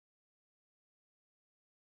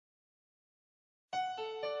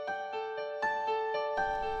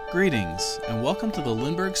Greetings and welcome to the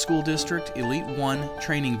Lindbergh School District Elite 1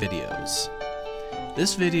 training videos.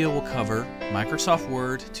 This video will cover Microsoft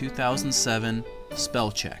Word 2007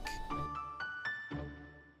 Spell Check.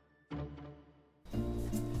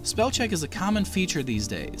 Spell check is a common feature these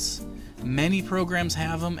days. Many programs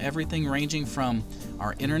have them, everything ranging from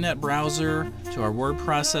our internet browser to our word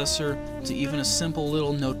processor to even a simple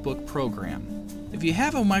little notebook program. If you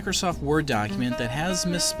have a Microsoft Word document that has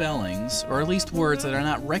misspellings, or at least words that are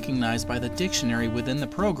not recognized by the dictionary within the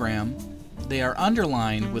program, they are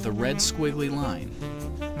underlined with a red squiggly line.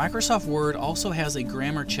 Microsoft Word also has a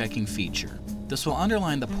grammar checking feature. This will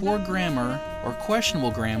underline the poor grammar or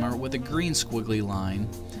questionable grammar with a green squiggly line,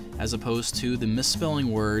 as opposed to the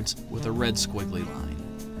misspelling words with a red squiggly line.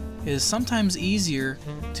 It is sometimes easier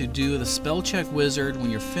to do the spell check wizard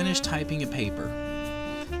when you're finished typing a paper.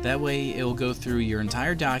 That way it will go through your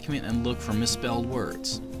entire document and look for misspelled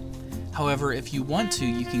words. However, if you want to,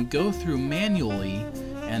 you can go through manually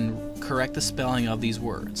and correct the spelling of these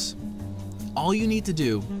words. All you need to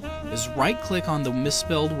do is right-click on the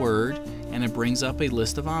misspelled word and it brings up a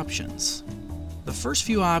list of options. The first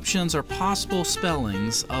few options are possible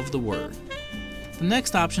spellings of the word. The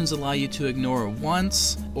next options allow you to ignore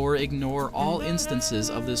once or ignore all instances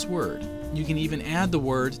of this word. You can even add the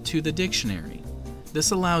word to the dictionary.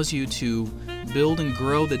 This allows you to build and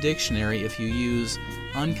grow the dictionary if you use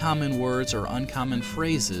uncommon words or uncommon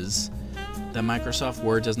phrases that Microsoft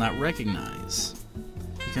Word does not recognize.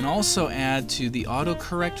 You can also add to the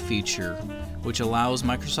autocorrect feature, which allows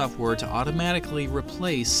Microsoft Word to automatically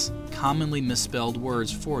replace commonly misspelled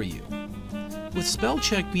words for you. With spell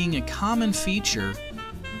check being a common feature,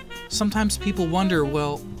 sometimes people wonder,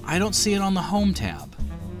 well, I don't see it on the Home tab.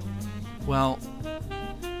 Well,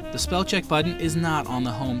 the spell check button is not on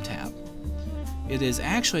the Home tab. It is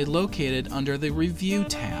actually located under the Review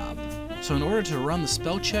tab. So in order to run the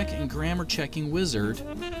spell check and grammar checking wizard,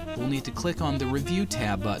 we'll need to click on the Review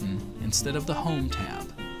tab button instead of the Home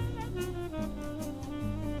tab.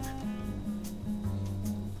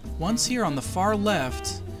 Once here on the far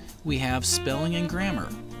left, we have Spelling and Grammar.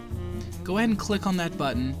 Go ahead and click on that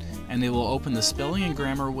button and it will open the Spelling and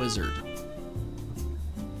Grammar wizard.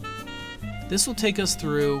 This will take us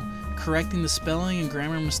through correcting the spelling and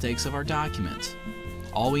grammar mistakes of our document.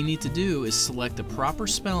 All we need to do is select the proper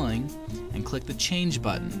spelling and click the Change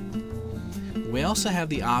button. We also have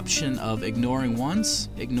the option of ignoring once,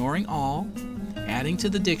 ignoring all, adding to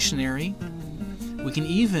the dictionary. We can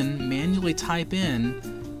even manually type in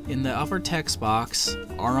the upper text box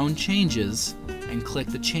our own changes and click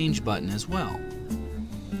the Change button as well.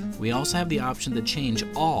 We also have the option to change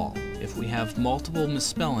all if we have multiple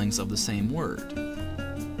misspellings of the same word.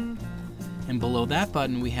 And below that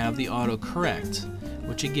button we have the autocorrect,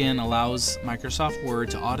 which again allows Microsoft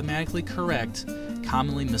Word to automatically correct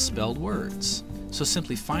commonly misspelled words. So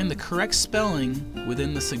simply find the correct spelling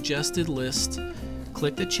within the suggested list,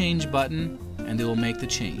 click the Change button, and it will make the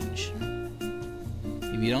change.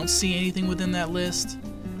 If you don't see anything within that list,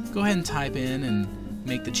 go ahead and type in and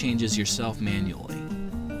make the changes yourself manually.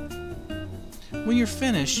 When you're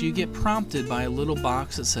finished, you get prompted by a little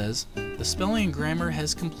box that says, "The spelling and grammar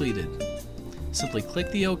has completed." Simply click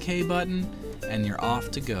the OK button and you're off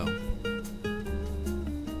to go.